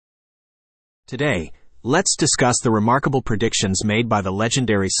Today, let's discuss the remarkable predictions made by the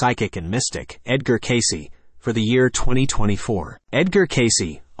legendary psychic and mystic, Edgar Cayce, for the year 2024. Edgar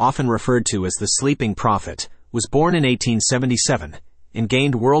Cayce, often referred to as the Sleeping Prophet, was born in 1877 and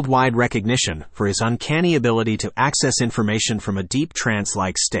gained worldwide recognition for his uncanny ability to access information from a deep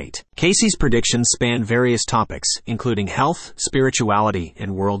trance-like state. Cayce's predictions span various topics, including health, spirituality,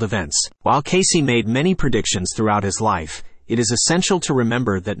 and world events. While Cayce made many predictions throughout his life, it is essential to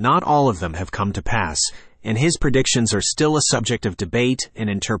remember that not all of them have come to pass, and his predictions are still a subject of debate and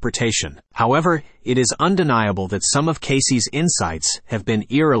interpretation. However, it is undeniable that some of Cayce's insights have been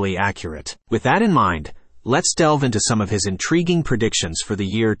eerily accurate. With that in mind, let's delve into some of his intriguing predictions for the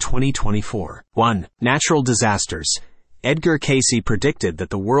year 2024. 1. Natural disasters. Edgar Cayce predicted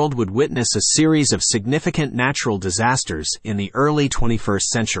that the world would witness a series of significant natural disasters in the early 21st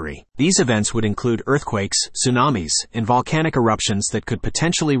century. These events would include earthquakes, tsunamis, and volcanic eruptions that could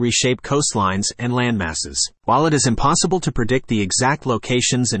potentially reshape coastlines and landmasses. While it is impossible to predict the exact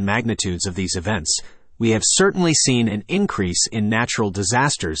locations and magnitudes of these events, we have certainly seen an increase in natural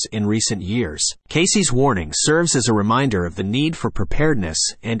disasters in recent years. Cayce's warning serves as a reminder of the need for preparedness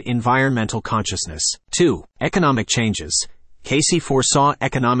and environmental consciousness. 2. Economic changes. Cayce foresaw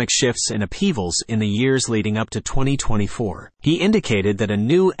economic shifts and upheavals in the years leading up to 2024. He indicated that a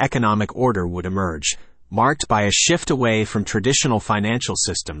new economic order would emerge, marked by a shift away from traditional financial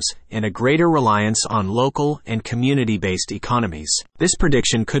systems and a greater reliance on local and community-based economies. This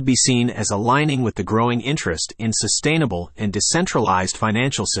prediction could be seen as aligning with the growing interest in sustainable and decentralized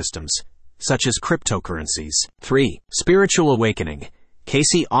financial systems, such as cryptocurrencies. 3. Spiritual awakening.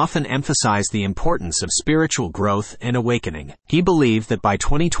 Cayce often emphasized the importance of spiritual growth and awakening. He believed that by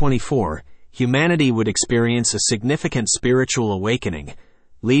 2024, humanity would experience a significant spiritual awakening,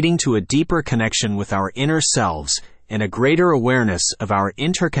 leading to a deeper connection with our inner selves and a greater awareness of our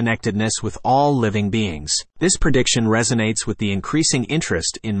interconnectedness with all living beings. This prediction resonates with the increasing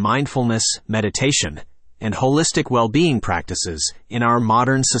interest in mindfulness, meditation, and holistic well-being practices in our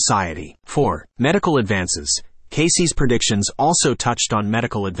modern society. 4. Medical advances. Cayce's predictions also touched on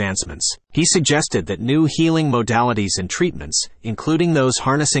medical advancements. He suggested that new healing modalities and treatments, including those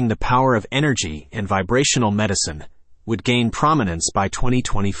harnessing the power of energy and vibrational medicine, would gain prominence by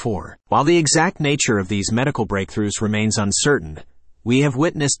 2024. While the exact nature of these medical breakthroughs remains uncertain, we have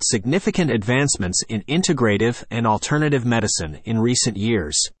witnessed significant advancements in integrative and alternative medicine in recent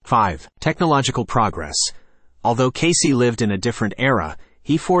years. 5. Technological progress. Although Cayce lived in a different era,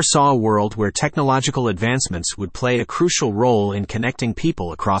 he foresaw a world where technological advancements would play a crucial role in connecting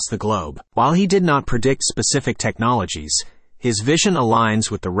people across the globe. While he did not predict specific technologies, his vision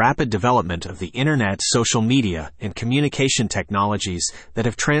aligns with the rapid development of the internet, social media, and communication technologies that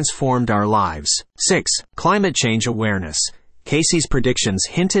have transformed our lives. 6. Climate change awareness. Cayce's predictions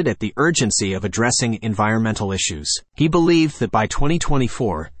hinted at the urgency of addressing environmental issues. He believed that by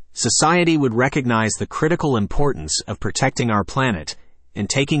 2024, society would recognize the critical importance of protecting our planet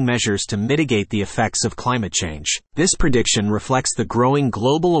and taking measures to mitigate the effects of climate change. This prediction reflects the growing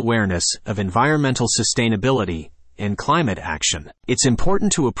global awareness of environmental sustainability and climate action. It's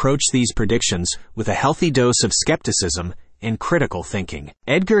important to approach these predictions with a healthy dose of skepticism and critical thinking.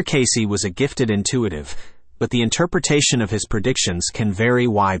 Edgar Cayce was a gifted intuitive, but the interpretation of his predictions can vary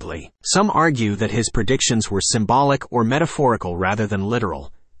widely. Some argue that his predictions were symbolic or metaphorical rather than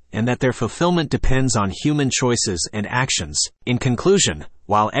literal, and that their fulfillment depends on human choices and actions. In conclusion,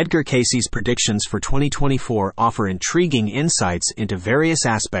 while Edgar Cayce's predictions for 2024 offer intriguing insights into various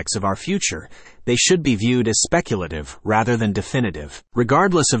aspects of our future, they should be viewed as speculative rather than definitive.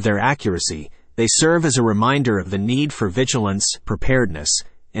 Regardless of their accuracy, they serve as a reminder of the need for vigilance, preparedness,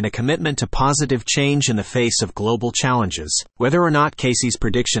 and a commitment to positive change in the face of global challenges. Whether or not Cayce's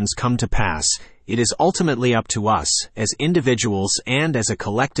predictions come to pass, it is ultimately up to us, as individuals and as a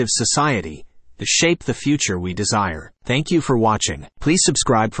collective society, to shape the future we desire. Thank you for watching. Please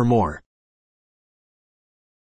subscribe for more.